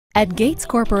At Gates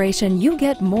Corporation, you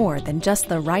get more than just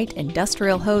the right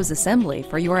industrial hose assembly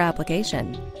for your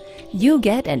application. You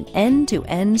get an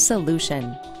end-to-end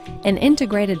solution, an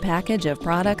integrated package of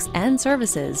products and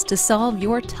services to solve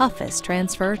your toughest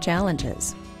transfer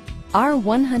challenges. Our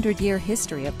 100-year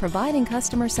history of providing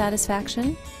customer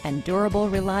satisfaction and durable,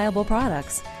 reliable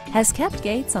products has kept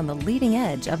Gates on the leading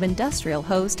edge of industrial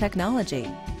hose technology.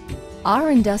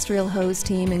 Our industrial hose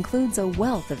team includes a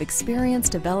wealth of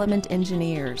experienced development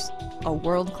engineers, a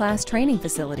world-class training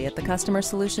facility at the Customer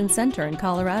Solutions Center in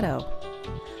Colorado,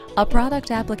 a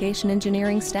product application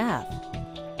engineering staff,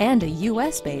 and a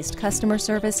U.S.-based customer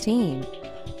service team,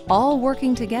 all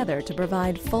working together to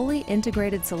provide fully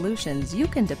integrated solutions you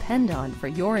can depend on for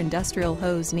your industrial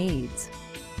hose needs.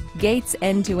 Gates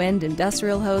end-to-end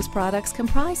industrial hose products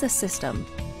comprise a system.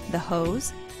 The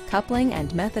hose, coupling,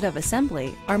 and method of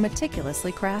assembly are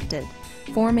meticulously crafted,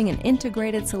 forming an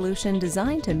integrated solution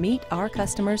designed to meet our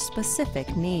customers'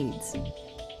 specific needs.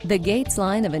 The Gates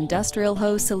line of industrial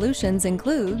hose solutions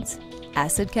includes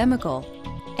acid chemical,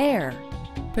 air,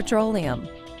 petroleum,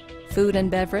 food and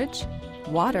beverage,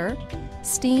 water,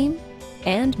 steam,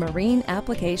 and marine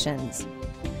applications.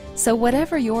 So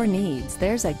whatever your needs,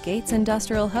 there's a Gates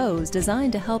industrial hose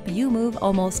designed to help you move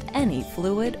almost any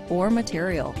fluid or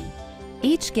material.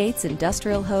 Each Gates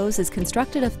industrial hose is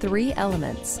constructed of 3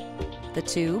 elements: the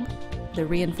tube, the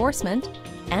reinforcement,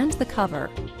 and the cover.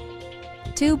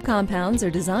 Tube compounds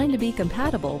are designed to be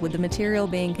compatible with the material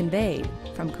being conveyed,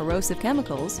 from corrosive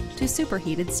chemicals to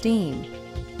superheated steam.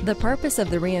 The purpose of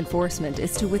the reinforcement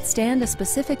is to withstand a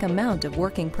specific amount of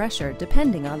working pressure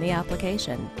depending on the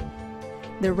application.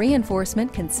 The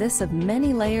reinforcement consists of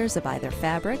many layers of either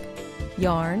fabric,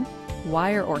 yarn,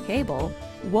 wire, or cable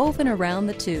woven around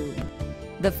the tube.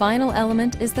 The final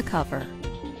element is the cover.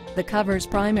 The cover's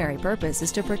primary purpose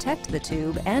is to protect the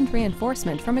tube and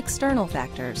reinforcement from external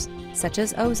factors such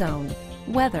as ozone,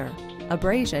 weather,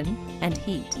 abrasion, and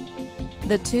heat.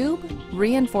 The tube,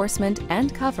 reinforcement,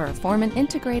 and cover form an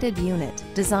integrated unit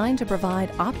designed to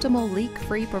provide optimal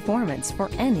leak-free performance for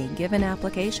any given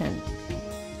application.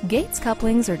 Gates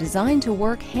couplings are designed to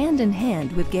work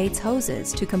hand-in-hand with Gates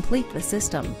hoses to complete the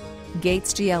system.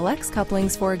 Gates Glx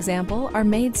couplings, for example, are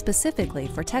made specifically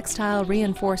for textile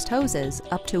reinforced hoses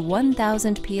up to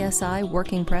 1,000 psi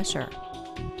working pressure.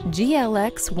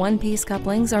 Glx one-piece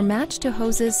couplings are matched to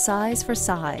hoses size for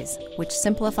size, which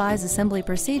simplifies assembly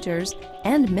procedures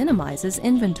and minimizes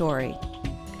inventory.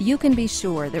 You can be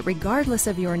sure that regardless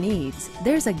of your needs,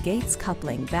 there's a Gates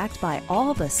coupling backed by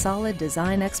all the solid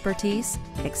design expertise,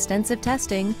 extensive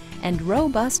testing, and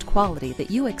robust quality that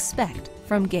you expect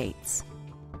from Gates.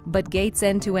 But Gates'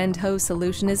 end-to-end hose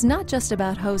solution is not just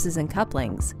about hoses and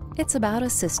couplings. It's about a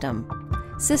system.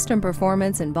 System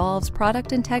performance involves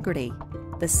product integrity,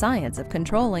 the science of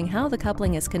controlling how the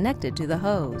coupling is connected to the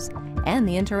hose, and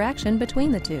the interaction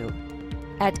between the two.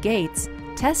 At Gates,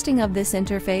 testing of this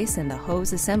interface in the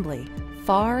hose assembly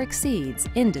far exceeds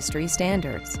industry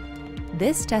standards.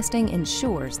 This testing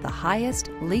ensures the highest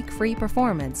leak-free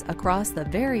performance across the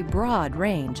very broad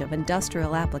range of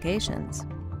industrial applications.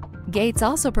 Gates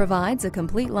also provides a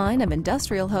complete line of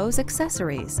industrial hose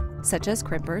accessories, such as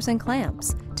crimpers and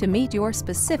clamps, to meet your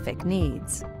specific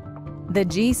needs. The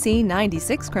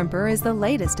GC96 crimper is the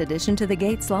latest addition to the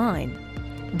Gates line.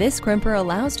 This crimper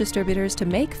allows distributors to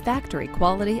make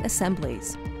factory-quality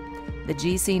assemblies. The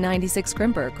GC96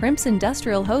 crimper crimps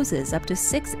industrial hoses up to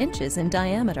 6 inches in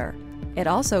diameter. It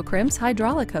also crimps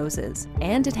hydraulic hoses,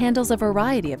 and it handles a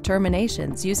variety of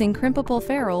terminations using crimpable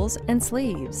ferrules and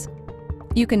sleeves.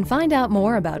 You can find out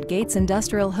more about Gates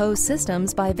industrial hose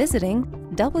systems by visiting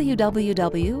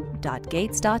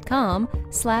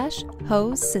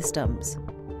www.gates.com/hose systems.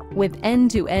 With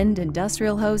end-to-end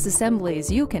industrial hose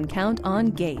assemblies, you can count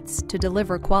on Gates to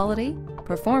deliver quality,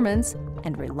 performance,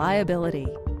 and reliability.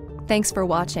 Thanks for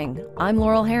watching. I'm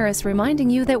Laurel Harris, reminding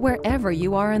you that wherever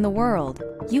you are in the world,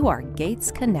 you are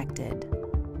Gates connected.